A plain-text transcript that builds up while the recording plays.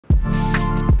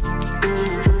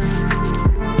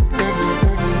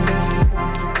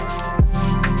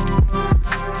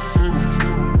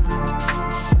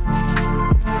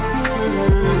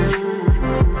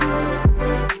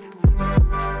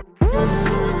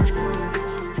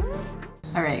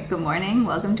Alright, good morning.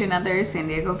 Welcome to another San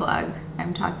Diego vlog.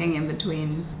 I'm talking in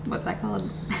between, what's that called?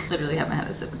 Literally haven't had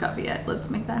a sip of coffee yet. Let's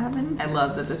make that happen. I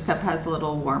love that this cup has a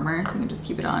little warmer, so you can just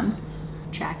keep it on.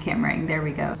 Jackhammering, there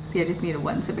we go. See, I just needed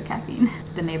one sip of caffeine.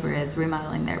 The neighbor is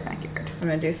remodeling their backyard. I'm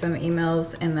gonna do some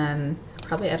emails and then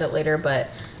probably edit later, but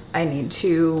I need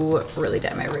to really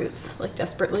dye my roots, like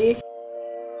desperately.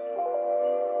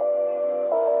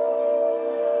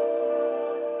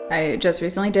 I just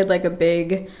recently did like a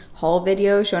big haul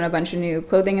video showing a bunch of new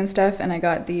clothing and stuff, and I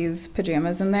got these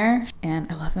pajamas in there and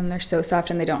I love them. They're so soft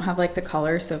and they don't have like the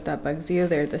collar, so if that bugs you,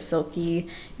 they're the silky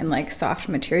and like soft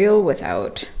material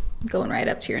without going right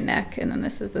up to your neck. And then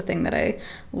this is the thing that I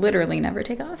literally never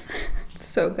take off. It's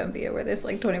so comfy. I wear this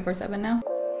like 24/7 now.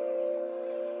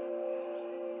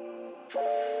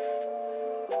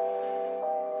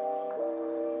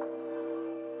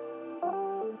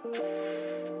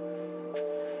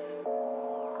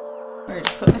 Or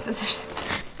just put my scissors in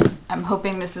there. I'm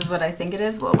hoping this is what I think it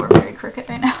is. Well, we're very crooked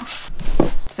right now.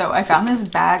 So I found this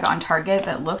bag on Target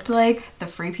that looked like the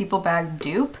Free People bag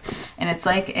dupe, and it's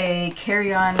like a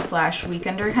carry-on slash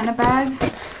weekender kind of bag.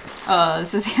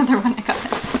 This is the other one I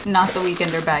got. Not the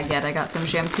weekender bag yet. I got some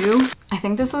shampoo. I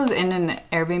think this was in an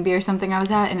Airbnb or something I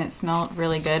was at, and it smelled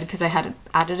really good because I had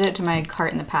added it to my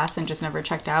cart in the past and just never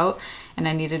checked out, and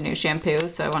I needed new shampoo,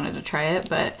 so I wanted to try it.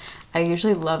 But I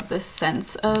usually love the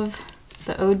scents of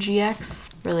the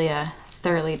OGX. Really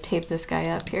thoroughly tape this guy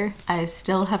up here. I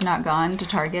still have not gone to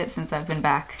Target since I've been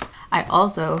back. I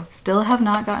also still have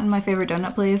not gotten my favorite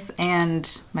donut place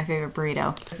and my favorite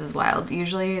burrito. This is wild.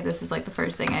 Usually this is like the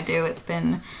first thing I do. It's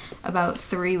been about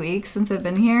 3 weeks since I've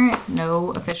been here.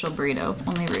 No official burrito,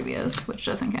 only Rubio's, which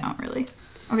doesn't count really.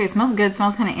 Okay, it smells good. It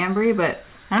smells kind of ambery, but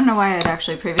I don't know why I'd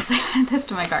actually previously added this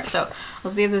to my cart. So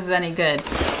we'll see if this is any good.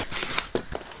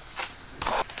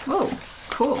 Whoa.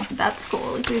 Cool. That's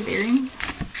cool. Look at these earrings.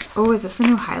 Oh, is this a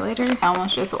new highlighter? I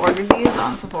almost just ordered these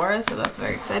on Sephora, so that's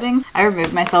very exciting. I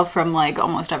removed myself from like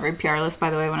almost every PR list, by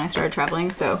the way, when I started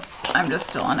traveling, so I'm just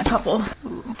still on a couple.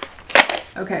 Ooh.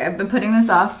 Okay, I've been putting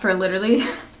this off for literally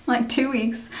like 2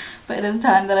 weeks, but it is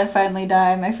time that I finally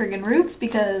dye my friggin' roots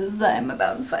because I'm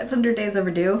about 500 days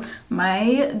overdue.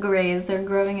 My grays are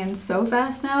growing in so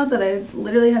fast now that I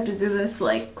literally have to do this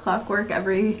like clockwork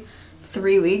every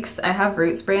 3 weeks. I have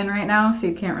root spray in right now, so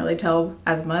you can't really tell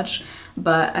as much,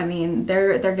 but I mean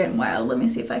they're getting wild. Let me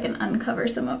see if I can uncover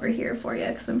some over here for you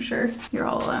because I'm sure you're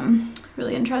all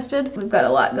really interested. We've got a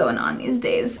lot going on these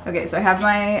days. Okay, so I have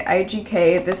my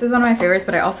IGK. This is one of my favorites,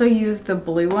 but I also use the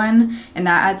blue one, and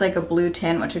that adds like a blue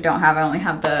tint, which I don't have. I only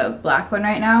have the black one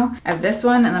right now. I have this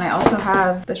one, and then I also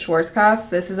have the Schwarzkopf.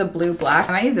 This is a blue black.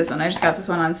 I might use this one. I just got this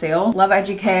one on sale. Love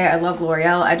IGK. I love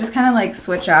L'Oreal. I just kind of like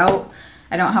switch out.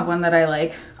 I don't have one that I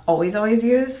like always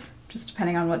use, just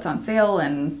depending on what's on sale,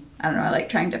 and I don't know, I like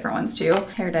trying different ones too.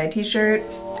 Hair dye t-shirt.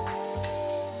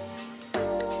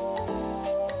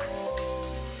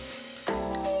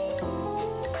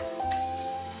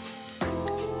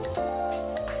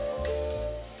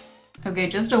 Okay,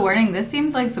 just a warning, this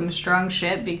seems like some strong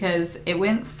shit because it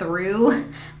went through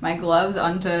my gloves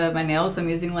onto my nails, so I'm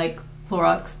using like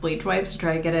Clorox bleach wipes to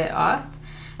try to get it off.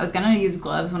 I was gonna use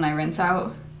gloves when I rinse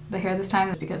out the hair this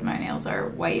time because my nails are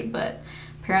white, but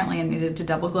apparently I needed to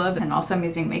double glove. And also I'm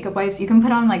using makeup wipes. You can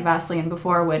put on like Vaseline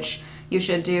before, which you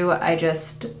should do. I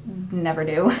just never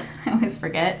do. I always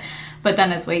forget. But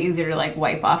then it's way easier to like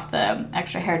wipe off the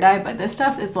extra hair dye. But this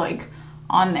stuff is like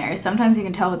on there. Sometimes you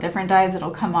can tell with different dyes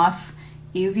it'll come off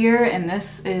easier, and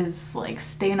this is like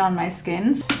staying on my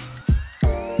skin.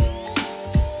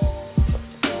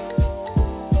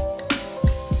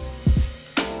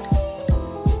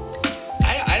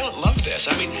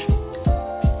 I mean,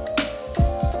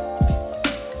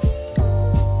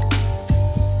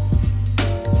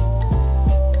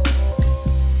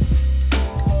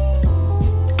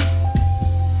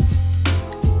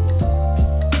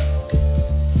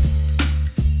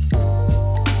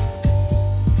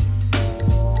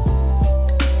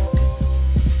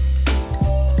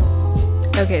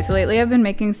 Okay, so lately I've been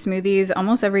making smoothies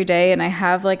almost every day, and I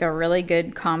have like a really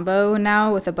good combo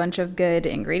now with a bunch of good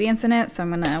ingredients in it. So I'm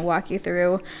gonna walk you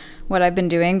through what I've been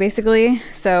doing basically.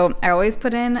 So I always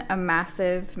put in a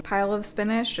massive pile of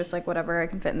spinach, just like whatever I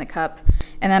can fit in the cup.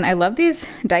 And then I love these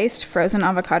diced frozen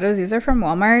avocados. These are from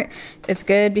Walmart. It's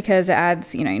good because it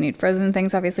adds, you know, you need frozen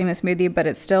things obviously in a smoothie, but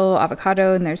it's still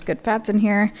avocado and there's good fats in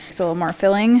here. It's a little more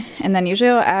filling. And then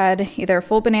usually I'll add either a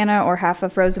full banana or half a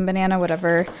frozen banana,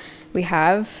 whatever we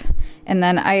have. And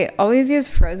then I always use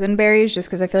frozen berries just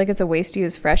because I feel like it's a waste to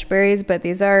use fresh berries, but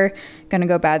these are gonna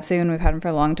go bad soon. We've had them for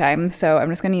a long time. So I'm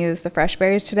just gonna use the fresh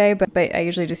berries today, but I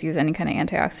usually just use any kind of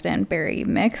antioxidant berry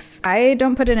mix. I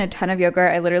don't put in a ton of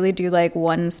yogurt. I literally do like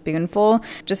 1 spoonful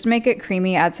just to make it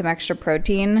creamy, add some extra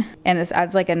protein. And this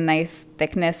adds like a nice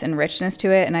thickness and richness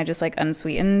to it. And I just like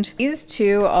unsweetened. These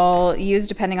two I'll use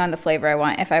depending on the flavor I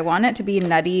want. If I want it to be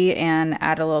nutty and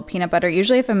add a little peanut butter,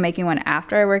 usually if I'm making one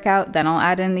after I work out, then I'll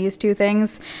add in these two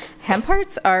things. Hemp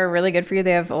hearts are really good for you.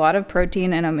 They have a lot of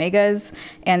protein and omegas,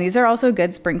 and these are also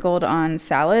good sprinkled on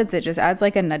salads. It just adds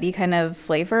like a nutty kind of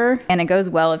flavor, and it goes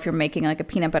well if you're making like a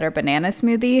peanut butter banana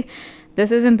smoothie.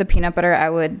 This isn't the peanut butter I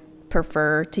would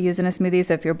prefer to use in a smoothie,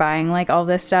 so if you're buying like all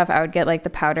this stuff, I would get like the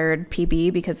powdered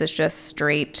PB because it's just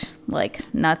straight like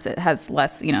nuts. It has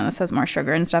less, you know, this has more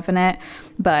sugar and stuff in it,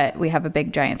 but we have a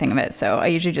big giant thing of it, so I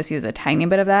usually just use a tiny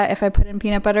bit of that if I put in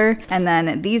peanut butter. And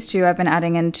then these two I've been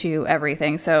adding into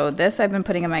everything. So this I've been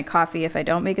putting in my coffee if I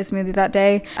don't make a smoothie that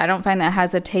day. I don't find that it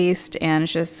has a taste, and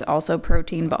it's just also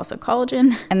protein but also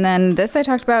collagen. And then this I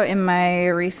talked about in my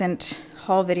recent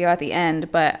haul video at the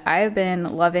end, but I've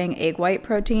been loving egg white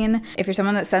protein. If you're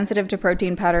someone that's sensitive to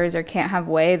protein powders or can't have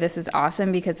whey, this is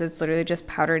awesome because it's literally just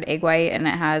powdered egg white and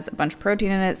it has a bunch of protein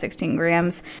in it, 16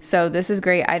 grams. So this is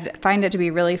great. I find it to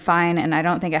be really fine, and I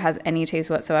don't think it has any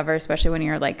taste whatsoever, especially when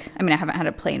you're like, I mean, I haven't had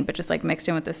it plain, but just like mixed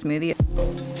in with the smoothie.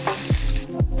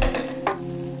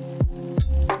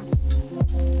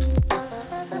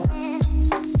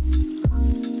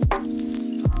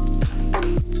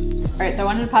 Alright, so I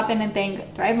wanted to pop in and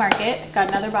thank Thrive Market. Got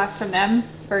another box from them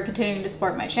for continuing to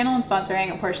support my channel and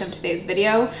sponsoring a portion of today's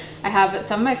video. I have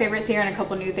some of my favorites here and a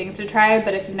couple new things to try,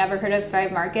 but if you've never heard of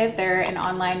Thrive Market, they're an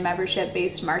online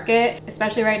membership-based market.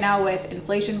 Especially right now with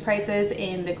inflation prices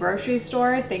in the grocery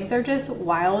store, things are just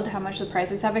wild how much the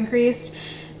prices have increased.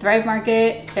 Thrive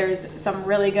Market, there's some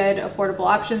really good affordable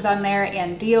options on there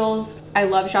and deals. I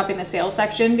love shopping the sales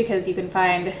section because you can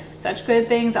find such good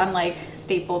things on like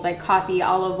staples like coffee,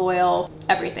 olive oil,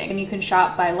 everything. And you can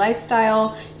shop by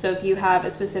lifestyle. So if you have a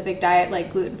specific diet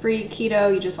like gluten-free,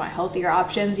 keto, you just want healthier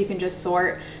options, you can just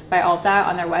sort by all of that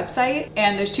on their website.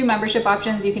 And there's 2 membership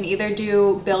options. You can either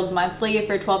do build monthly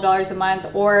for $12 a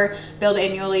month or build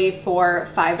annually for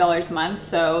 $5 a month.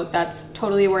 So that's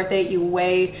totally worth it. You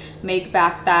make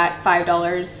back that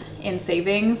 $5 in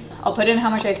savings. I'll put in how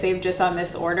much I saved just on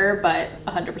this order, but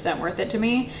 100% worth it to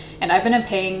me. And I've been a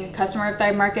paying customer of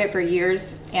Thrive Market for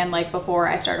years, and like before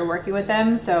I started working with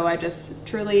them, so I just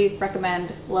truly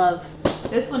recommend, love.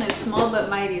 This one is small but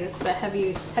mighty. This is a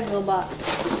heavy little box.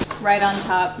 Right on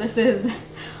top, this is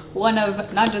one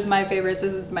of not just my favorites,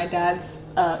 this is my dad's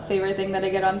favorite thing that I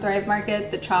get on Thrive Market,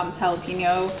 the Chomps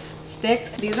jalapeno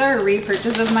sticks. These are a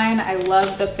repurchase of mine. I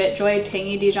love the FitJoy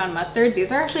tangy Dijon mustard.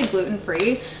 These are actually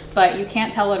gluten-free, but you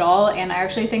can't tell at all, and I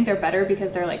actually think they're better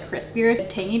because they're like crispier. The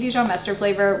tangy Dijon mustard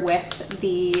flavor with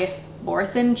the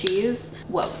Boursin cheese.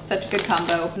 Whoa, such a good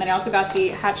combo. And then I also got the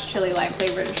Hatch chili lime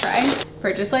flavor to try.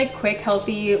 For just like quick,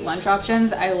 healthy lunch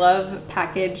options, I love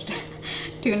packaged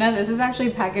tuna. This is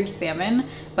actually packaged salmon,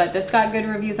 but this got good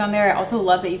reviews on there. I also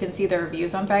love that you can see the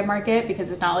reviews on Thrive Market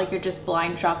because it's not like you're just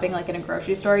blind shopping like in a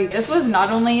grocery store. This was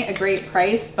not only a great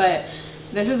price, but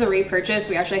this is a repurchase.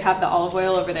 We actually have the olive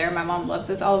oil over there. My mom loves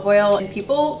this olive oil, and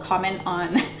people comment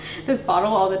on this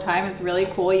bottle all the time. It's really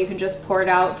cool. You can just pour it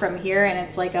out from here, and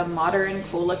it's like a modern,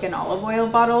 cool looking olive oil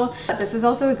bottle. But this is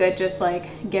also a good just like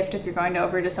gift if you're going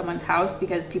over to someone's house,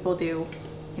 because people do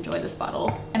enjoy this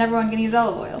bottle, and everyone can use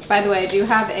olive oil. By the way, I do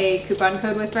have a coupon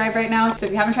code with Thrive right now, so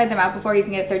if you haven't tried them out before, you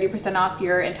can get 30% off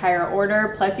your entire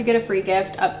order, plus you get a free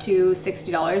gift up to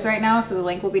 $60 right now. So the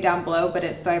link will be down below, but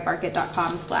it's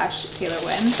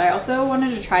thrivemarket.com/TaylorWynn. I also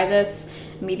wanted to try this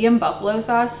medium buffalo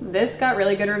sauce. This got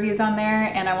really good reviews on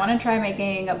there, and I want to try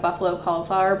making a buffalo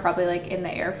cauliflower, probably like in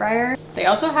the air fryer. They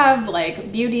also have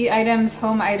like beauty items,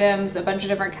 home items, a bunch of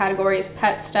different categories,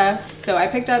 pet stuff. So I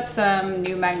picked up some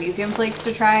new magnesium flakes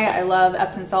to try. I love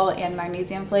Epsom salt and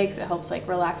magnesium flakes. It helps like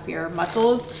relax your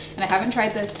muscles, and I haven't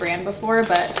tried this brand before,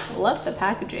 but love the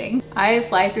packaging. I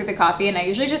fly through the coffee, and I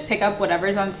usually just pick up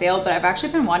whatever's on sale, but I've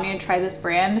actually been wanting to try this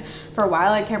brand for a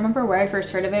while. I can't remember where I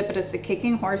first heard of it, but it's the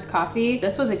Kicking Horse coffee.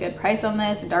 This was a good price on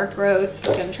this. Dark roast,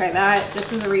 gonna try that.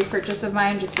 This is a repurchase of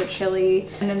mine, just the chili.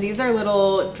 And then these are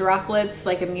little droplets,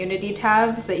 like immunity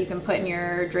tabs that you can put in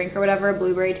your drink or whatever,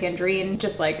 blueberry, tangerine,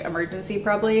 just like emergency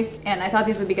probably. And I thought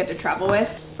these would be good to travel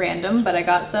with. Random, but I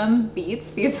got some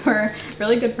beets. These were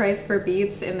really good price for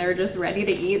beets, and they're just ready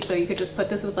to eat. So you could just put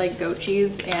this with like goat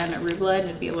cheese and arugula, and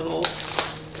it'd be a little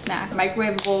snack.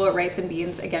 Microwavable rice and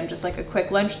beans, again, just like a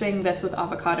quick lunch thing. This with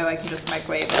avocado, I can just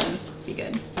microwave and be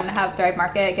good. I'm gonna have Thrive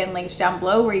Market again linked down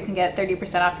below where you can get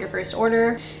 30% off your first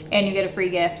order and you get a free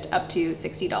gift up to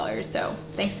 $60. So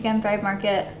thanks again, Thrive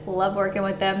Market. Love working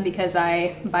with them because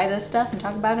I buy this stuff and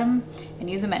talk about them and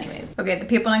use them anyways. Okay, the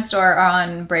people next door are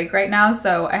on break right now,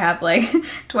 so I have like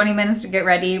 20 minutes to get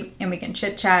ready and we can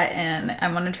chit chat, and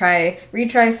I want to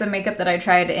retry some makeup that I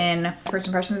tried in first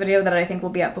impressions video that I think will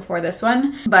be up before this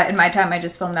one. But in my time, I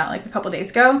just filmed that like a couple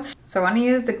days ago. So I want to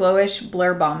use the Glowish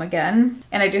Blur Balm again.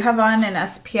 And I do have on an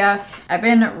SPF. I've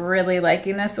been really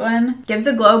liking this one. Gives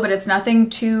a glow, but it's nothing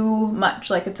too much.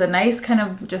 Like it's a nice kind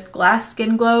of just glass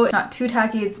skin glow. It's not too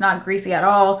tacky, it's not greasy at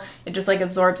all. It just like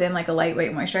absorbs in like a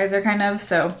lightweight moisturizer kind of.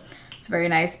 So it's very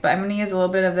nice, but I'm gonna use a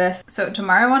little bit of this. So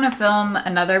tomorrow I want to film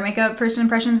another makeup first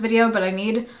impressions video, but I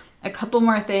need a couple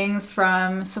more things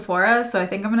from Sephora. So I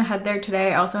think I'm gonna head there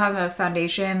today. I also have a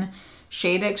foundation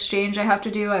shade exchange I have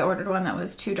to do. I ordered one that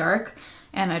was too dark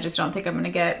and I just don't think I'm gonna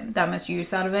get that much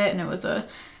use out of it, and it was a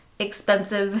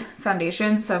expensive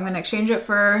foundation, so I'm gonna exchange it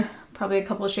for probably a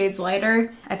couple shades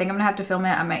lighter. I think I'm gonna have to film it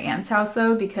at my aunt's house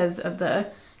though because of the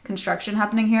construction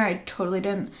happening here. I totally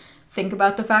didn't think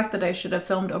about the fact that I should have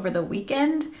filmed over the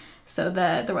weekend so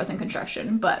that there wasn't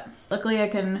construction, but luckily I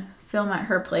can film at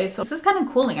her place. So this is kind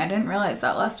of cooling. I didn't realize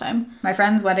that last time. My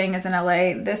friend's wedding is in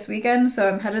LA this weekend, so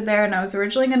I'm headed there, and I was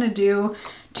originally gonna do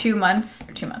 2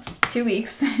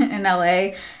 weeks in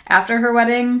LA after her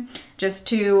wedding just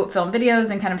to film videos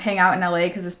and kind of hang out in LA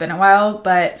because it's been a while,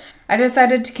 but I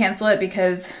decided to cancel it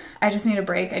because I just need a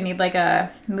break. I need like a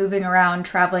moving around,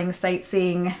 traveling,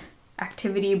 sightseeing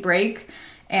activity break.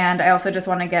 And I also just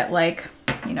want to get like,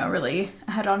 you know, really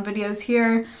head-on videos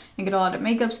here and get a lot of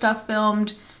makeup stuff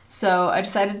filmed. So I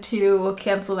decided to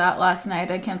cancel that last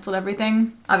night. I canceled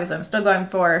everything. Obviously I'm still going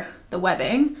for the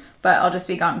wedding, but I'll just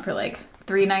be gone for like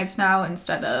 3 nights now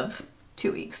instead of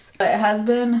 2 weeks. But it has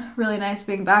been really nice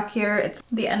being back here. It's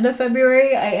the end of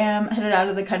February. I am headed out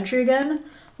of the country again,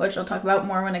 which I'll talk about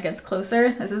more when it gets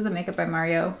closer. This is the Makeup by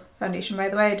Mario foundation, by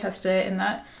the way. I tested it in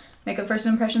that makeup first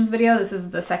impressions video. This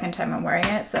is the second time I'm wearing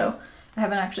it, so I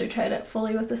haven't actually tried it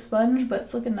fully with the sponge, but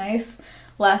it's looking nice.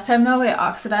 Last time though, it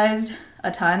oxidized a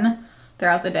ton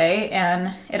throughout the day,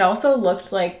 and it also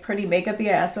looked like pretty makeup-y. I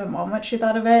asked my mom what she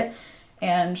thought of it,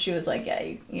 and she was like,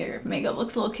 yeah, your makeup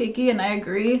looks a little cakey, and I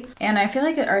agree. And I feel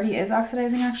like it already is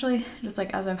oxidizing actually, just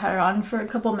like as I've had it on for a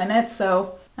couple minutes,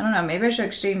 so I don't know, maybe I should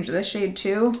exchange this shade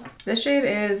too. This shade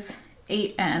is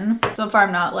 8N. So far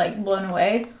I'm not like blown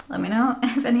away. Let me know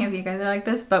if any of you guys are like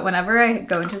this, but whenever I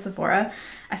go into Sephora,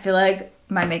 I feel like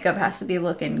my makeup has to be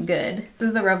looking good. This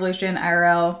is the Revolution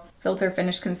IRL Filter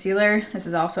Finish Concealer. This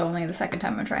is also only the second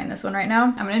time I'm trying this one right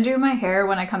now. I'm gonna do my hair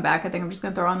when I come back. I think I'm just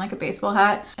gonna throw on like a baseball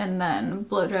hat and then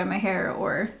blow dry my hair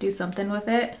or do something with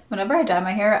it. Whenever I dye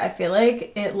my hair, I feel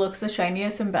like it looks the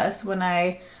shiniest and best when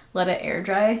I let it air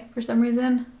dry for some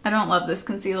reason. I don't love this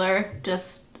concealer,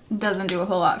 just doesn't do a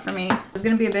whole lot for me. It's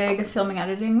gonna be a big filming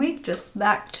editing week, just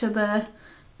back to the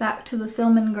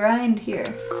film and grind here.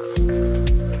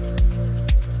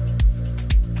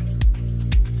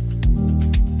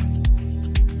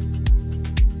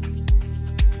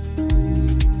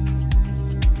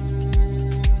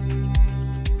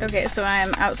 Okay, so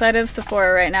I'm outside of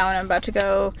Sephora right now and I'm about to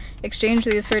go exchange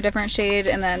these for a different shade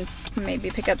and then maybe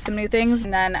pick up some new things.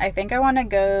 And then I think I want to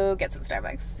go get some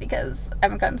Starbucks because I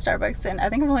haven't gotten Starbucks and I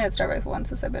think I've only had Starbucks once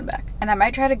since I've been back. And I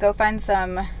might try to go find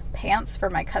some pants for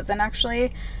my cousin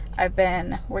actually. I've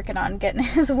been working on getting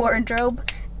his wardrobe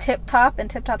tip-top and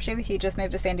tip-top shape. He just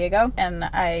moved to San Diego and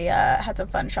I had some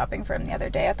fun shopping for him the other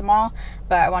day at the mall,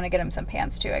 but I want to get him some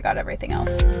pants too. I got everything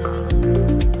else.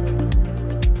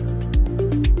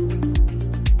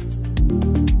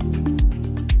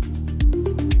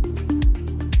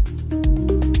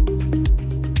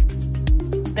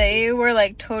 They were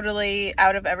like totally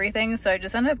out of everything, so I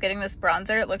just ended up getting this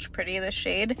bronzer. It looked pretty, this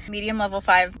shade. Medium level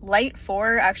 5. Light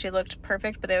 4 actually looked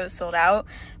perfect, but it was sold out.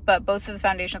 But both of the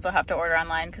foundations I'll have to order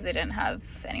online because they didn't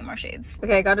have any more shades.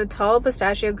 Okay, I got a tall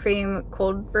pistachio cream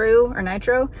cold brew or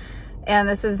nitro. And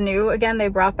this is new again. They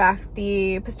brought back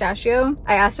the pistachio.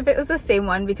 I asked if it was the same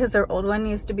one because their old one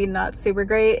used to be not super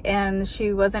great and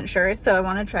she wasn't sure, so I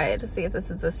want to try it to see if this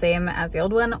is the same as the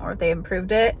old one or if they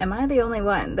improved it. Am I the only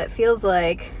one that feels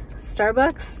like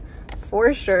Starbucks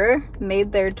for sure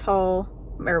made their tall,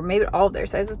 or made all of their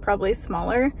sizes probably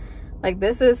smaller? Like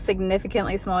this is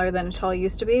significantly smaller than a tall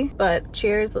used to be, but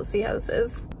cheers, let's see how this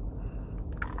is.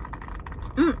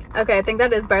 Okay, I think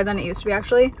that is better than it used to be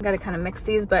actually. I gotta kind of mix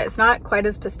these, but it's not quite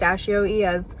as pistachio-y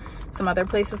as some other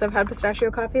places I've had pistachio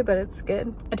coffee, but it's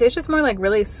good. It tastes just more like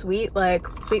really sweet, like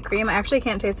sweet cream. I actually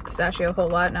can't taste the pistachio a whole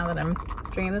lot now that I'm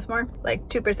drinking this more. Like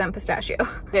 2% pistachio.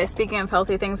 Okay, speaking of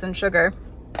healthy things and sugar,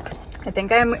 I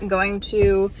think I'm going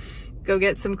to go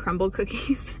get some crumble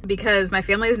cookies because my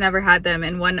family has never had them,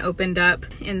 and one opened up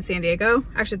in San Diego.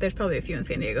 Actually, there's probably a few in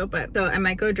San Diego, but so I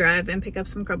might go drive and pick up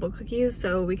some crumble cookies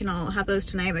so we can all have those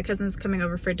tonight. My cousin's coming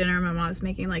over for dinner. My mom's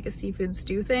making like a seafood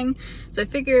stew thing. So I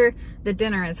figure the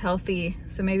dinner is healthy,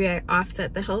 so maybe I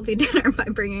offset the healthy dinner by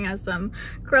bringing us some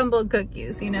crumble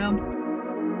cookies, you know?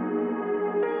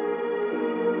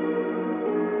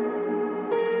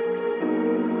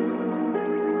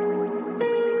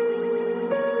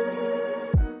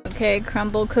 Okay,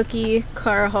 crumble cookie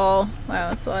car haul.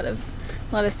 Wow, it's a lot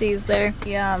of C's there.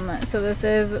 Yum. So this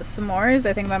is s'mores.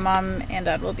 I think my mom and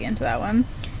dad will be into that one.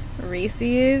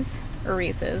 Reese's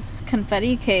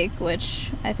confetti cake, which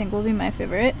I think will be my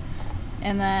favorite.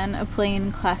 And then a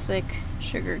plain classic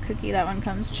sugar cookie. That one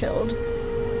comes chilled.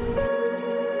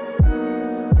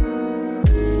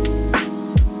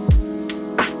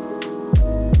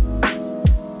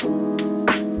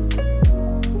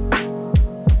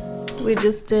 We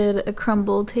just did a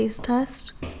crumble taste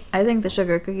test. I think the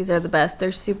sugar cookies are the best.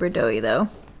 They're super doughy though,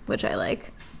 which I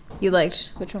like. You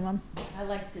liked which one, Mom? I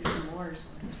like the s'mores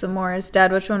one. S'mores.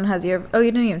 Dad, which one has your... Oh,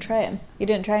 you didn't even try it. You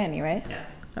didn't try any, right? Yeah.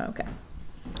 Oh, okay.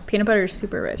 Peanut butter is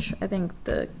super rich. I think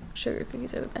the sugar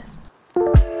cookies are the best.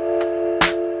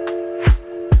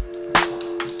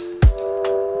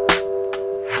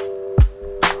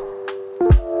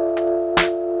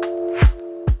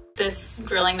 This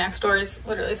drilling next door is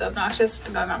literally so obnoxious. It's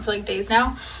been going on for like days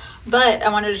now. But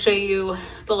I wanted to show you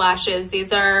the lashes.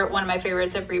 These are one of my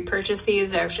favorites. I've repurchased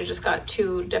these. I actually just got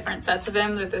 2 different sets of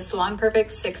them. They're the Salon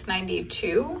Perfect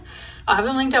 $6.92. I'll have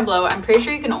them linked down below. I'm pretty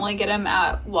sure you can only get them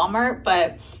at Walmart,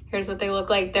 but here's what they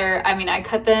look like. I mean, I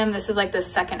cut them. This is like the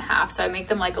second half, so I make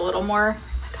them like a little more,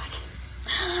 oh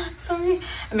my God, sorry.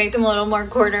 I make them a little more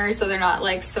corner so they're not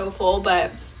like so full, but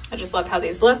I just love how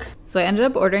these look. So I ended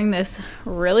up ordering this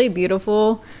really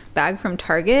beautiful bag from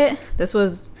Target. This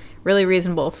was really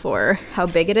reasonable for how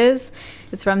big it is.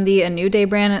 It's from the A New Day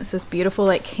brand. It's this beautiful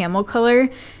like camel color.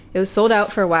 It was sold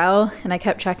out for a while and I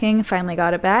kept checking, finally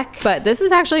got it back. But this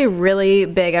is actually really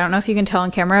big. I don't know if you can tell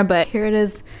on camera, but here it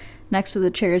is next to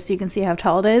the chairs so you can see how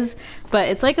tall it is. But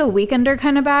it's like a weekender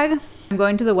kind of bag. I'm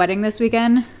going to the wedding this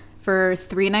weekend. For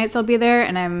 3 nights I'll be there,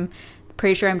 and I'm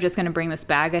pretty sure I'm just gonna bring this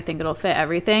bag. I think it'll fit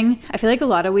everything. I feel like a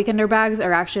lot of weekender bags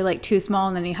are actually like too small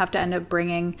and then you have to end up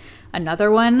bringing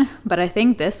another one, but I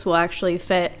think this will actually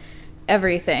fit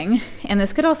everything. And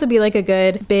this could also be like a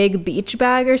good big beach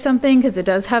bag or something because it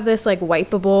does have this like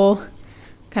wipeable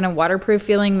kind of waterproof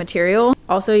feeling material.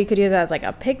 Also, you could use it as like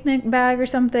a picnic bag or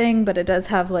something, but it does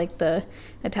have like the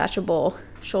attachable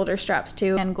shoulder straps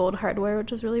too, and gold hardware,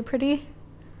 which is really pretty.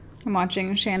 I'm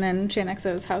watching Shannon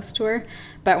XO's house tour,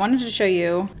 but I wanted to show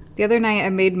you. The other night I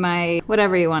made my,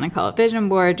 whatever you want to call it, vision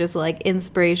board, just like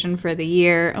inspiration for the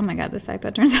year. Oh my God, this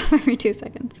iPad turns off every 2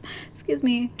 seconds. Excuse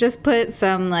me. Just put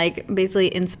some like basically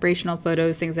inspirational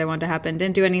photos, things I want to happen.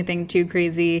 Didn't do anything too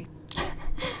crazy.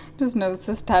 Just notice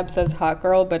this tab says hot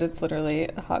girl, but it's literally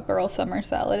a hot girl summer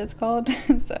salad it's called.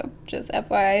 So just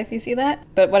FYI if you see that.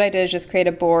 But what I did is just create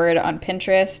a board on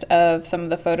Pinterest of some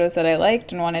of the photos that I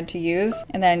liked and wanted to use.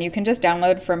 And then you can just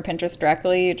download from Pinterest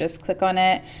directly. You just click on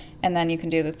it and then you can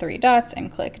do the 3 dots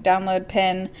and click download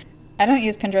pin. I don't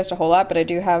use Pinterest a whole lot, but I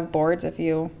do have boards if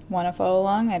you want to follow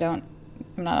along. I'm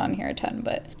not on here a ton,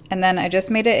 but. And then I just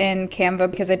made it in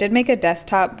Canva because I did make a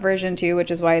desktop version too,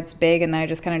 which is why it's big. And then I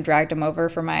just kind of dragged them over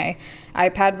for my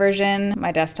iPad version.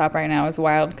 My desktop right now is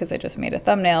wild because I just made a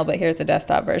thumbnail, but here's the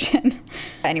desktop version.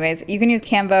 Anyways, you can use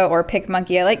Canva or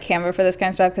PicMonkey. I like Canva for this kind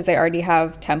of stuff because they already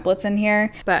have templates in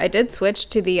here. But I did switch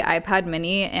to the iPad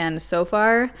mini, and so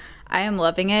far, I am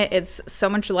loving it. It's so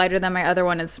much lighter than my other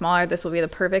one. It's smaller. This will be the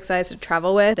perfect size to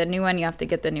travel with. The new one, you have to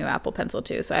get the new Apple Pencil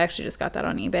too. So I actually just got that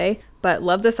on eBay. But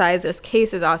love the size. This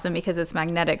case is awesome because it's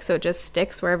magnetic. So it just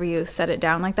sticks wherever you set it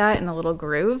down like that in the little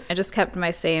grooves. I just kept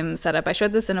my same setup. I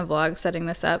showed this in a vlog setting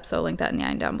this up. So I'll link that in the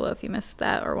eye down below if you missed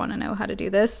that or want to know how to do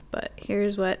this. But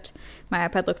here's what my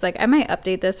iPad looks like. I might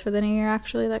update this for the new year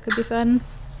actually. That could be fun.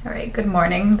 All right, good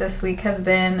morning. This week has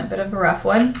been a bit of a rough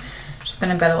one. Just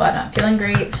been in bed a lot, not feeling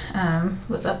great.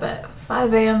 Was up at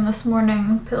 5 a.m. this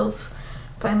morning. Pills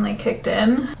finally kicked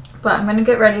in. But I'm gonna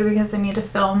get ready because I need to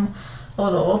film a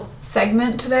little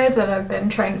segment today that I've been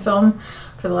trying to film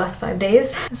for the last 5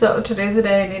 days. So today's the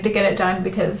day I need to get it done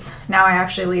because now I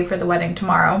actually leave for the wedding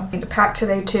tomorrow. I need to pack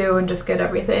today too and just get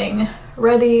everything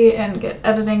ready and get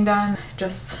editing done.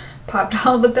 Just popped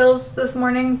all the pills this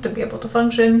morning to be able to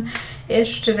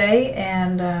function-ish today,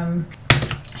 and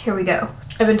Here we go.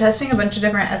 I've been testing a bunch of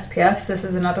different SPFs. This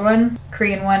is another one,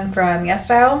 Korean one from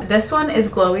YesStyle. This one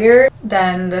is glowier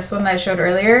than this one that I showed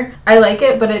earlier. I like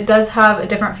it, but it does have a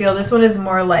different feel. This one is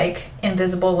more like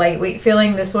invisible, lightweight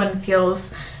feeling. This one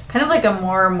feels kind of like a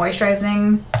more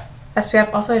moisturizing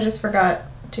SPF. Also, I just forgot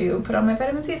to put on my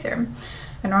vitamin C serum.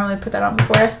 I normally put that on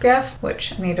before SPF,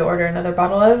 which I need to order another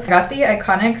bottle of. I got the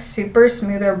iconic Super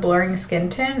Smoother Blurring Skin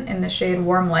Tint in the shade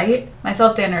Warm Light. My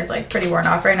self tanner is like pretty worn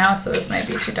off right now, so this might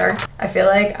be too dark. I feel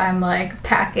like I'm like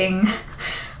packing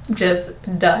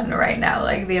just done right now.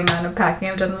 Like the amount of packing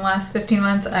I've done in the last 15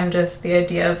 months, the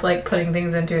idea of like putting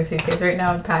things into a suitcase right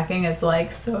now and packing is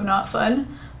like so not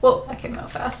fun. Well, that came out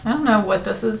fast. I don't know what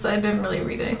this is. I didn't really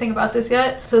read anything about this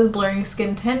yet. It says Blurring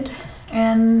Skin Tint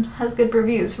and has good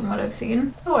reviews from what I've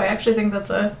seen. Oh, I actually think that's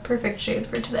a perfect shade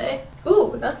for today.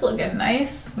 Ooh, that's looking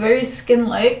nice. It's very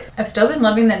skin-like. I've still been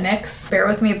loving the NYX Bear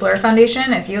With Me Blur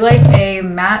Foundation. If you like a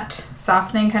matte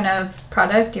softening kind of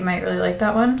product, you might really like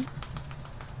that one.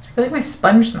 I feel like my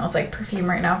sponge smells like perfume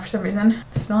right now for some reason. I'm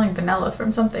smelling vanilla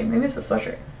from something. Maybe it's the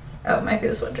sweatshirt. Oh, it might be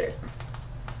the sweatshirt.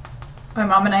 My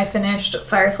mom and I finished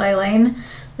Firefly Lane,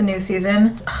 the new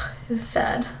season. Ugh, it was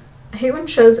sad. I hate when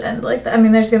shows end like that. I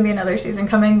mean, there's gonna be another season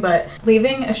coming, but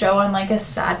leaving a show on like a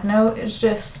sad note is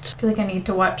just, I feel like I need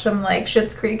to watch some like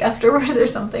Schitt's Creek afterwards or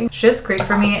something. Schitt's Creek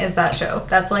for me is that show.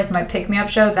 That's like my pick-me-up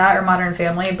show, that or Modern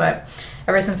Family, but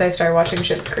ever since I started watching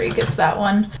Schitt's Creek, it's that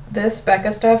one. This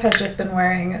Becca stuff has just been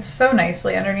wearing so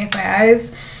nicely underneath my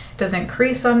eyes. It doesn't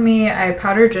crease on me. I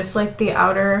powder just like the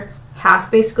outer half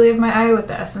basically of my eye with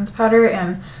the Essence powder,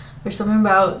 and there's something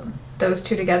about those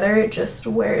two together, it just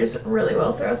wears really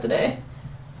well throughout the day.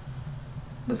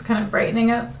 Just kind of brightening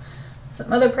up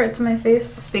some other parts of my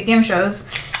face. Speaking of shows,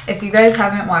 if you guys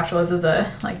haven't watched, well, this is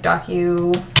a like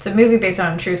it's a movie based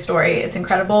on a true story. It's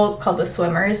incredible, called The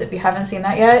Swimmers. If you haven't seen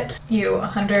that yet, you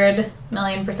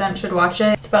 100,000,000% should watch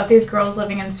it. It's about these girls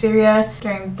living in Syria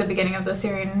during the beginning of the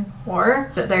Syrian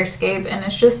war, their escape, and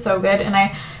it's just so good. And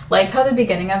I like how the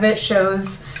beginning of it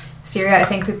shows Syria. I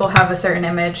think people have a certain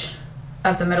image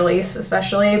of the Middle East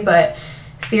especially, but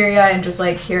Syria, and just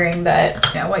like hearing that,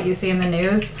 you know, what you see in the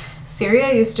news,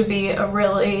 Syria used to be a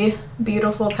really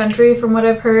beautiful country from what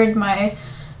I've heard. My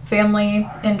family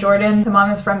in Jordan, the mom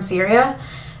is from Syria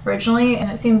originally, and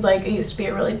it seemed like it used to be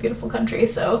a really beautiful country,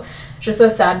 so it's just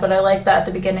so sad. But I like that at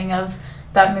the beginning of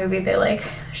that movie they like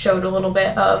showed a little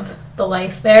bit of the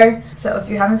life there. So if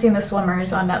you haven't seen The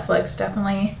Swimmers on Netflix,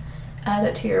 definitely add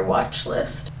it to your watch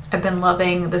list. I've been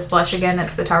loving this blush again.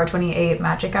 It's the Tower 28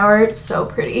 Magic Hour. It's so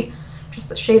pretty. Just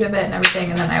the shade of it and everything.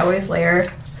 And then I always layer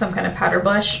some kind of powder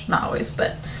blush. Not always,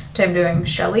 but today I'm doing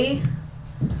Shelly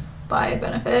by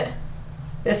Benefit.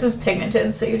 This is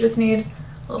pigmented, so you just need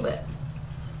a little bit.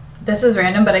 This is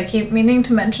random, but I keep meaning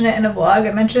to mention it in a vlog.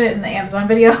 I mentioned it in the Amazon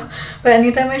video, but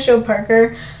anytime I show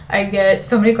Parker, I get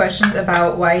so many questions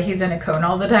about why he's in a cone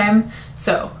all the time.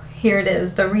 So here it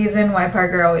is, the reason why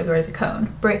Parker always wears a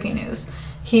cone. Breaking news.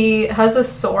 He has a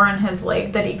sore on his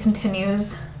leg that he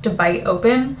continues to bite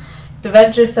open. The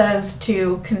vet just says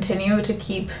to continue to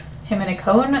keep him in a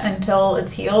cone until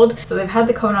it's healed. So they've had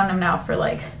the cone on him now for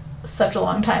like such a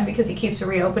long time because he keeps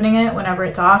reopening it whenever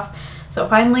it's off. So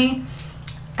finally,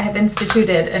 I have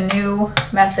instituted a new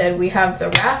method. We have the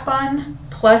wrap on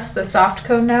plus the soft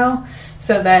cone now,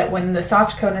 so that when the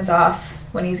soft cone is off,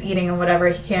 when he's eating and whatever,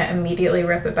 he can't immediately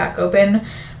rip it back open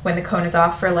when the cone is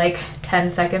off for like 10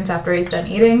 seconds after he's done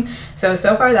eating. So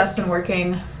far that's been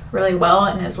working really well,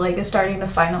 and his leg is starting to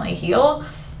finally heal.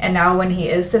 And now when he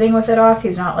is sitting with it off,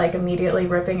 he's not like immediately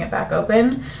ripping it back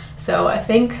open. So I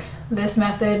think this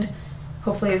method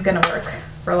hopefully is gonna work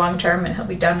for long term, and he'll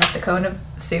be done with the cone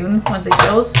soon once it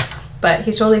heals. But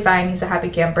he's totally fine. He's a happy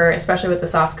camper, especially with the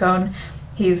soft cone.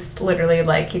 He's literally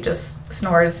like, he just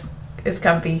snores, is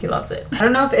comfy, he loves it. I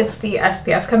don't know if it's the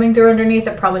SPF coming through underneath.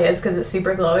 It probably is because it's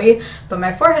super glowy, but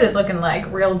my forehead is looking like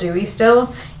real dewy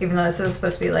still, even though this is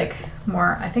supposed to be like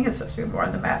more, I think it's supposed to be more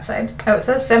on the matte side. Oh, it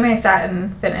says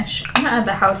semi-satin finish. I'm gonna add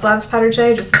the House Labs powder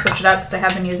today just to switch it up, because I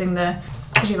have been using the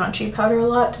Givenchy powder a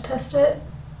lot to test it.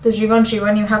 The Givenchy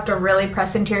one, you have to really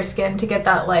press into your skin to get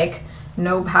that like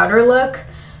no powder look,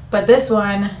 but this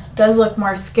one does look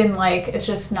more skin-like. It's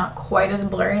just not quite as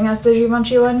blurring as the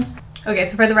Givenchy one. Okay,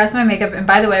 so for the rest of my makeup, and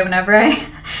by the way, whenever I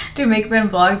do makeup in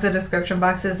vlogs, the description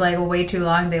box is like way too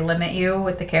long. They limit you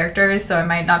with the characters, so I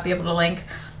might not be able to link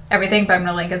everything, but I'm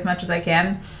gonna link as much as I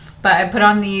can. But I put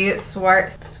on the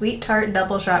Sweet Tart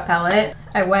Double Shot palette.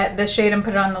 I wet this shade and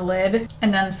put it on the lid,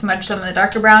 and then smudged some of the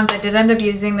darker browns. I did end up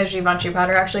using the Givenchy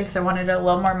powder actually, because I wanted it a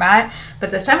little more matte, but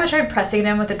this time I tried pressing it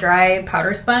in with a dry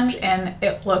powder sponge, and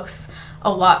it looks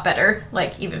a lot better,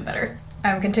 like even better.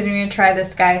 I'm continuing to try the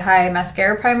Sky High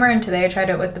mascara primer, and today I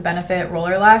tried it with the Benefit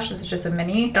Roller Lash. This is just a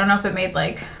mini. I don't know if it made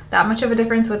like that much of a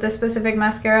difference with this specific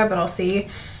mascara, but I'll see.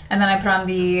 And then I put on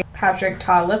the Patrick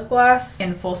Ta lip gloss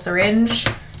in full syringe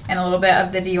and a little bit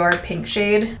of the Dior pink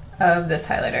shade of this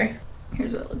highlighter.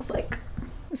 Here's what it looks like.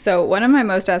 So one of my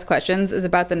most asked questions is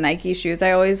about the Nike shoes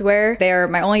I always wear. They are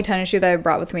my only tennis shoe that I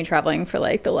brought with me traveling for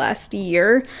like the last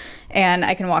year, and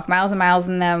I can walk miles and miles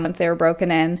in them once they were broken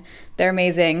in. They're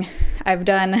amazing. I've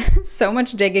done so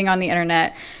much digging on the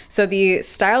internet. So the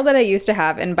style that I used to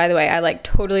have, and by the way, I like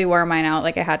totally wore mine out.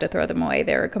 Like I had to throw them away.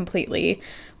 They were completely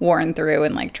worn through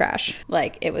and like trash.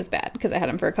 Like it was bad because I had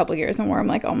them for a couple years and wore them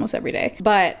like almost every day.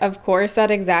 But of course that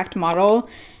exact model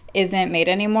isn't made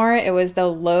anymore. It was the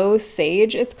Low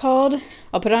Sage, it's called.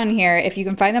 I'll put it on here. If you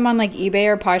can find them on like eBay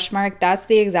or Poshmark, that's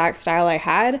the exact style I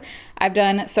had. I've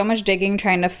done so much digging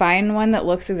trying to find one that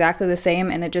looks exactly the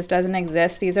same, and it just doesn't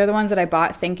exist. These are the ones that I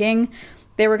bought thinking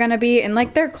they were gonna be, and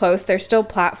like they're close. They're still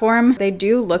platform. They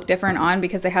do look different on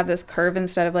because they have this curve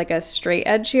instead of like a straight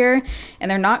edge here,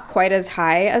 and they're not quite as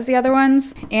high as the other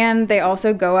ones, and they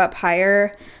also go up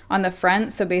higher on the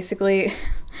front. So basically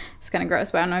it's kind of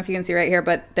gross, but I don't know if you can see right here,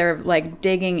 but they're like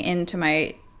digging into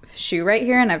my shoe right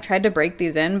here, and I've tried to break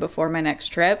these in before my next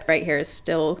trip. Right here is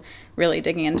still really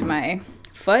digging into my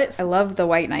foot. I love the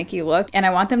white Nike look, and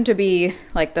I want them to be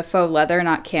like the faux leather,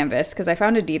 not canvas, because I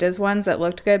found Adidas ones that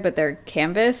looked good, but they're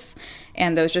canvas,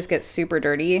 and those just get super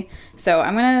dirty. So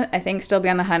I'm gonna, I think, still be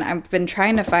on the hunt. I've been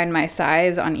trying to find my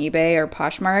size on eBay or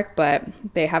Poshmark, but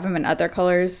they have them in other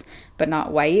colors, but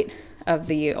not white, of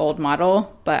the old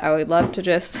model. But I would love to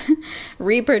just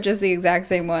repurchase the exact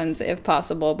same ones if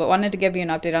possible, but wanted to give you an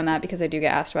update on that because I do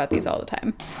get asked about these all the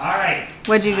time. All right.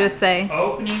 What'd you just say?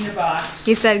 Opening the box.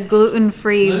 He said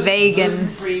gluten-free vegan.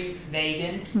 Gluten-free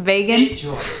vegan. Vegan?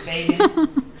 Joy. Vegan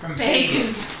from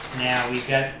vegan. Now we've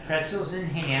got pretzels in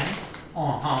hand.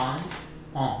 And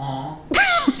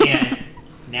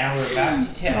now we're about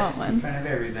to test in front of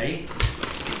everybody.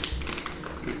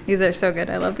 These are so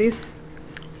good. I love these.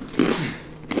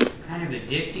 Kind of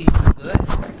addicting, but good.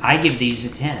 I give these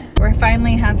a 10. We're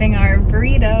finally having our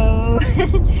burrito.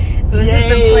 So this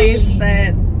is the place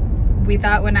that we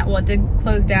thought when, well, it did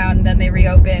close down, then they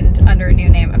reopened under a new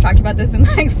name. I've talked about this in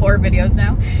like 4 videos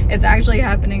now. It's actually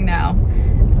happening now.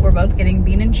 We're both getting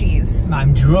bean and cheese.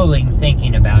 I'm drooling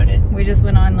thinking about it. We just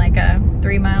went on like a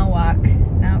 3-mile walk.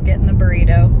 Now getting the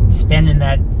burrito. Spending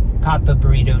that Papa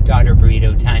burrito, daughter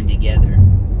burrito time together.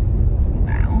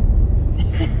 Wow.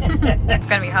 It's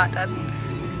gonna be hot, Dad.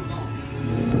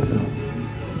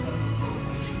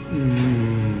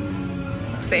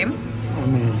 Same?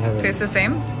 I'm gonna have Tastes the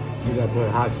same? You gotta put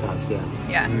hot sauce, yeah.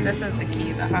 Yeah, this is the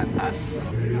key, the hot sauce.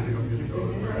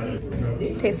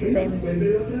 Tastes the same.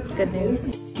 Good news.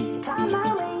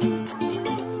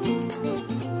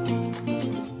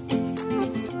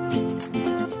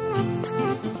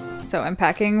 So I'm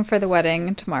packing for the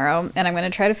wedding tomorrow, and I'm going to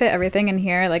try to fit everything in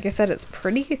here. Like I said, it's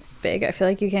pretty big. I feel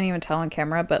like you can't even tell on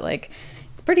camera, but like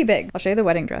it's pretty big. I'll show you the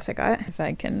wedding dress I got if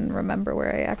I can remember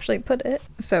where I actually put it.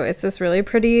 So it's this really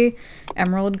pretty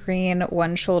emerald green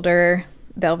one shoulder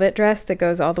velvet dress that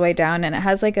goes all the way down, and it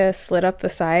has like a slit up the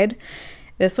side.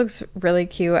 This looks really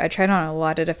cute. I tried on a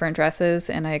lot of different dresses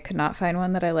and I could not find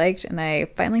one that I liked, and I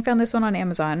finally found this one on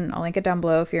Amazon. I'll link it down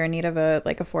below if you're in need of a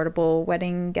like affordable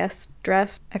wedding guest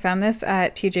dress. I found this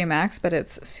at TJ Maxx, but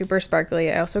it's super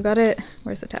sparkly. I also got it,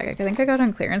 where's the tag? I think I got it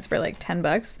on clearance for like 10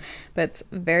 bucks, but it's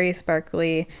very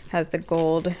sparkly, has the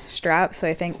gold strap. So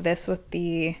I think this with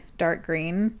the dark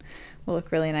green will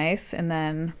look really nice, and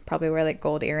then probably wear like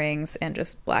gold earrings and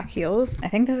just black heels. I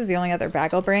think this is the only other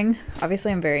bag I'll bring.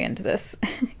 Obviously I'm very into this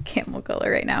camel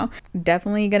color right now.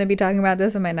 Definitely gonna be talking about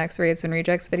this in my next Rapes and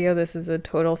Rejects video. This is a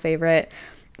total favorite.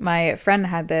 My friend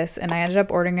had this and I ended up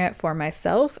ordering it for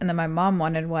myself, and then my mom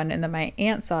wanted one, and then my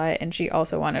aunt saw it and she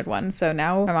also wanted one. So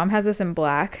now my mom has this in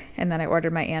black, and then I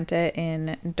ordered my aunt it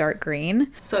in dark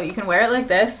green. So you can wear it like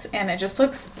this and it just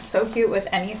looks so cute with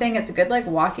anything. It's a good like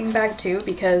walking bag too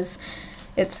because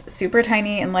it's super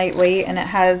tiny and lightweight, and it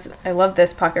has, I love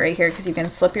this pocket right here because you can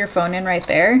slip your phone in right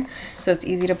there, so it's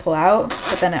easy to pull out.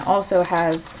 But then it also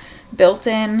has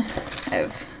built-in, I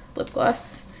have lip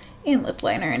gloss and lip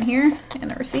liner in here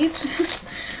and a receipt.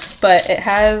 But it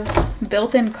has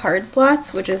built-in card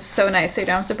slots, which is so nice. So you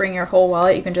don't have to bring your whole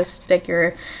wallet. You can just stick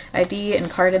your ID and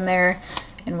card in there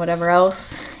and whatever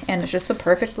else. And it's just the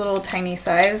perfect little tiny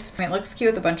size. I mean, it looks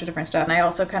cute with a bunch of different stuff. And I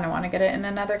also kind of want to get it in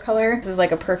another color. This is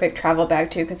like a perfect travel bag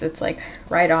too because it's like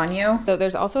right on you. So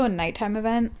there's also a nighttime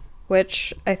event,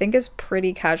 which I think is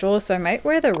pretty casual. So I might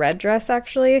wear the red dress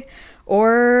actually,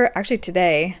 Or actually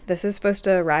today, this is supposed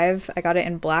to arrive. I got it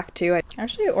in black too.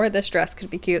 Or this dress could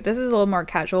be cute. This is a little more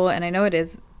casual, and I know it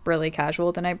is really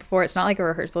casual the night before. It's not like a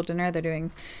rehearsal dinner. They're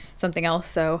doing something else.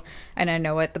 So, and I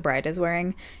know what the bride is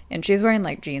wearing, and she's wearing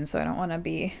like jeans. So I don't want to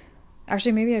be,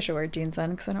 actually maybe I should wear jeans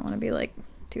then, because I don't want to be like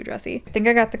too dressy. I think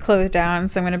I got the clothes down,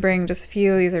 so I'm going to bring just a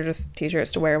few. These are just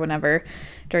t-shirts to wear whenever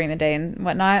during the day and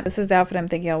whatnot. This is the outfit I'm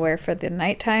thinking I'll wear for the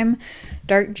nighttime.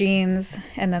 Dark jeans,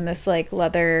 and then this like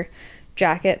leather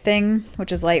jacket thing,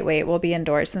 which is lightweight. We'll be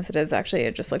indoors since it is actually,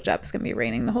 I just looked up, it's gonna be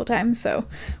raining the whole time, so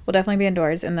we'll definitely be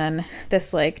indoors. And then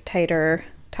this like tighter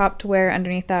top to wear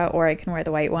underneath that, or I can wear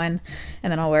the white one,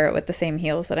 and then I'll wear it with the same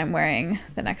heels that I'm wearing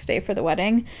the next day for the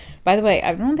wedding. By the way,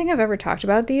 I don't think I've ever talked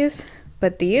about these,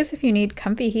 but these, if you need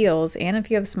comfy heels and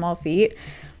if you have small feet,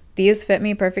 these fit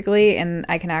me perfectly, and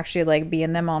I can actually like be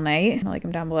in them all night. I'll link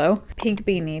them down below. Pink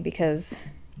beanie, because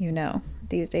you know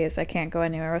these days I can't go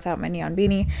anywhere without my neon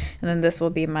beanie. And then this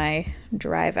will be my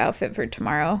drive outfit for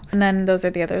tomorrow. And then those are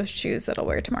the other shoes that I'll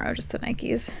wear tomorrow, just the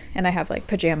Nikes. And I have like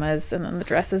pajamas and then the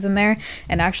dresses in there.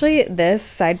 And actually this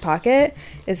side pocket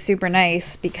is super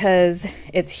nice because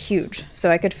it's huge.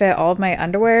 So I could fit all of my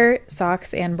underwear,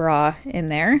 socks, and bra in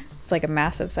there. It's like a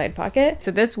massive side pocket.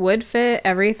 So this would fit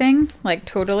everything, like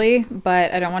totally,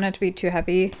 but I don't want it to be too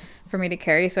heavy for me to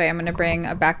carry, so I am going to bring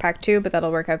a backpack too, but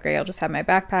that'll work out great. I'll just have my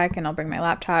backpack and I'll bring my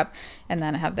laptop, and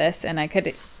then I have this, and I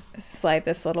could slide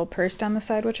this little purse down the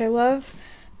side, which I love,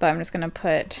 but I'm just going to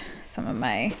put some of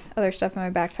my other stuff in my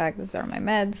backpack. These are my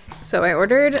meds. So I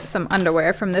ordered some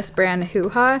underwear from this brand, Hoo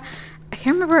Ha. I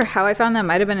can't remember how I found them.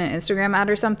 Might have been an Instagram ad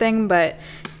or something, but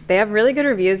they have really good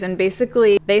reviews, and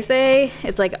basically they say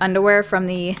it's like underwear from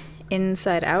the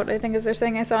inside out, I think is they're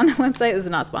saying. I saw on the website. This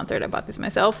is not sponsored, I bought these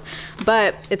myself,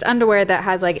 but it's underwear that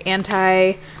has like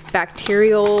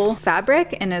antibacterial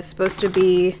fabric and is supposed to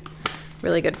be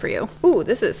really good for you. Ooh,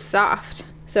 this is soft.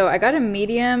 So I got a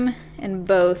medium in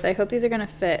both. I hope these are gonna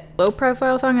fit. Low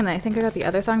profile thong, and then I think I got the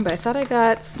other thong, but I thought I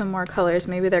got some more colors.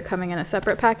 Maybe they're coming in a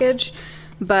separate package,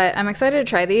 but I'm excited to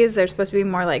try these. They're supposed to be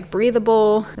more like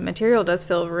breathable. The material does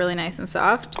feel really nice and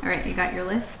soft. All right, you got your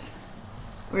list?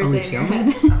 Or is it in your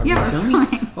head? Yeah, we're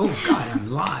filming. Oh God,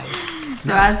 I'm live.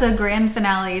 So as a grand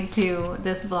finale to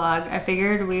this vlog, I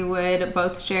figured we would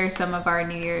both share some of our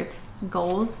New Year's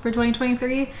goals for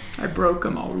 2023. I broke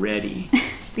them already.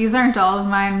 These aren't all of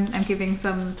mine. I'm keeping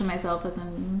some to myself, as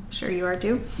I'm sure you are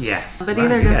too. Yeah. But these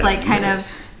are just like kind of,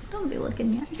 don't be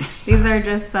looking yet. These are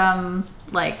just some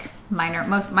like minor,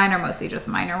 mine are mostly just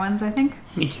minor ones, I think.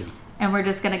 Me too. And we're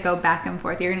just gonna go back and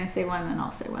forth. You're gonna say one, then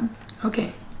I'll say one.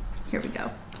 Okay. Here we go.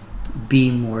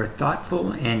 Be more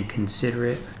thoughtful and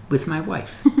considerate with my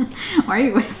wife. Why are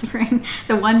you whispering?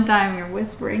 The one time you're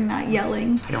whispering, not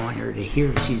yelling. I don't want her to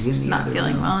hear. She's in the other room. Not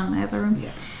feeling well in the other room.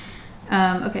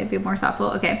 Yeah. Okay, be more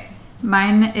thoughtful. Okay.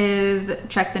 Mine is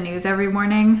check the news every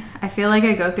morning. I feel like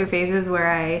I go through phases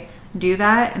where I do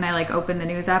that and I like open the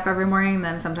news app every morning,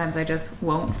 then sometimes I just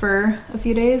won't for a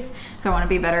few days. So I want to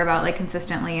be better about like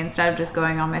consistently, instead of just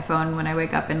going on my phone when I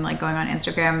wake up and like going on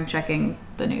Instagram, checking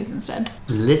the news instead.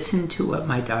 Listen to what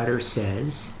my daughter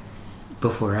says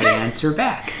before I answer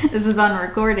back. This is on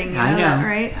recording, you know that,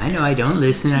 right? I know. I don't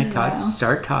listen. I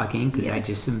start talking because I Yes.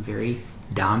 just am very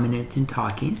dominant in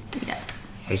talking. Yes.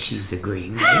 As she's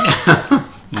agreeing right now.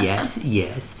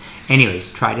 Yes.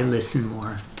 Anyways, try to listen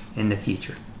more in the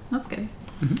future. That's good.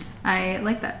 Mm-hmm. I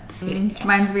like that.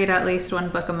 Mine's read at least one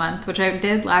book a month, which I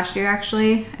did last year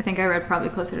actually. I think I read probably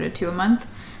closer to 2 a month.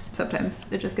 Sometimes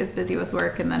it just gets busy with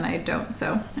work and then I don't,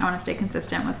 so I want to stay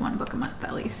consistent with 1 book a month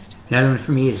at least. Another one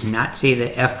for me is not say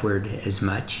the F word as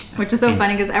much. Which is so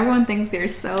funny because everyone thinks you're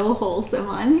so wholesome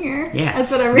on here. Yeah.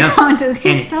 That's what every comment is.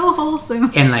 He's so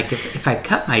wholesome. And like if I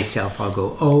cut myself, I'll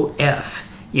go, oh, F.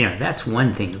 You know, that's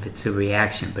one thing if it's a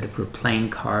reaction. But if we're playing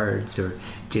cards or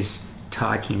just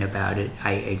talking about it,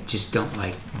 I just don't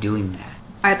like doing that.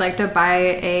 I'd like to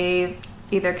buy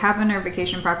either cabin or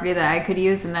vacation property that I could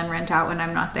use and then rent out when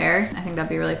I'm not there. I think that'd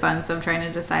be really fun. So I'm trying to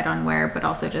decide on where, but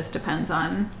also just depends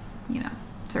on, you know,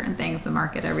 certain things, the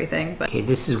market, everything. But okay,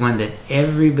 this is one that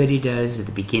everybody does at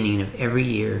the beginning of every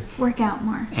year. Work out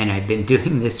more. And I've been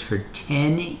doing this for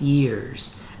 10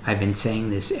 years. I've been saying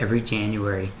this every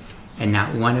January, and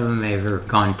not one of them ever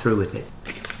gone through with it.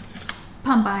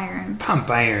 Pump iron. Pump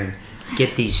iron.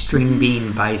 Get these string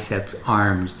bean bicep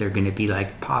arms. They're going to be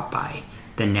like Popeye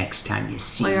the next time you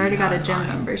see me. Well, you already got a gym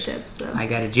online. membership, so. I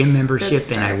got a gym membership,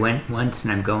 and I went once,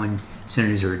 and I'm going as soon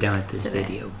as we're done with this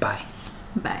video. Bye.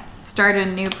 Bye. Start a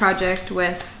new project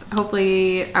with,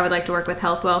 hopefully, I would like to work with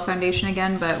Healthwell Foundation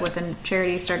again, but with a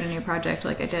charity, start a new project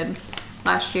like I did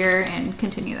last year and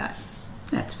continue that.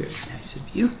 That's very nice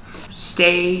of you.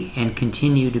 Stay and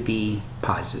continue to be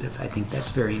positive. I think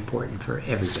that's very important for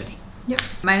everybody. Yep.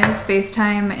 Mine is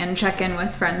FaceTime and check in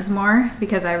with friends more,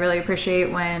 because I really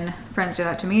appreciate when friends do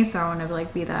that to me, so I want to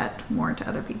like be that more to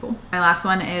other people. My last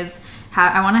one is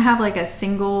I want to have like a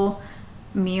single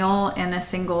meal and a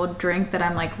single drink that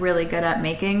I'm like really good at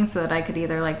making, so that I could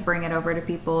either like bring it over to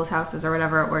people's houses or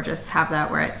whatever, or just have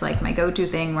that where it's like my go-to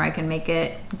thing where I can make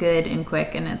it good and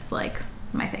quick, and it's like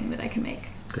my thing that I can make.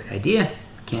 Good idea.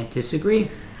 Can't disagree.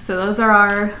 So those are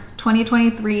our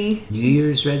 2023 New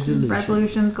Year's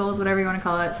resolutions, goals, whatever you want to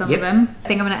call it, some of them. I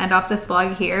think I'm going to end off this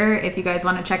vlog here. If you guys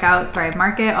want to check out Thrive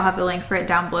Market, I'll have the link for it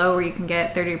down below, where you can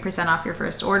get 30% off your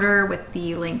first order with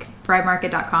the link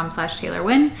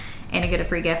thrivemarket.com/TaylorWynn, and you get a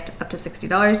free gift up to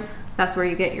 $60. That's where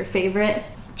you get your favorite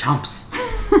Chomps.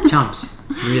 Chomps.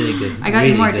 Really good. I got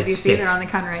really you more. good Did you see? sticks. They're on the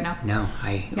counter right now. No,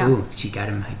 Yeah. Oh, she got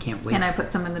them. I can't wait. And I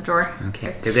put some in the drawer.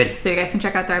 Okay, they're good. So you guys can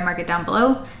check out Thrive Market down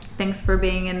below. Thanks for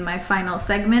being in my final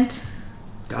segment.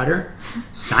 Daughter,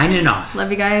 signing off. Love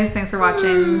you guys. Thanks for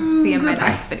watching. See you in my Goodbye.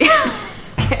 next video.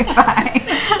 Okay,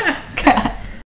 bye.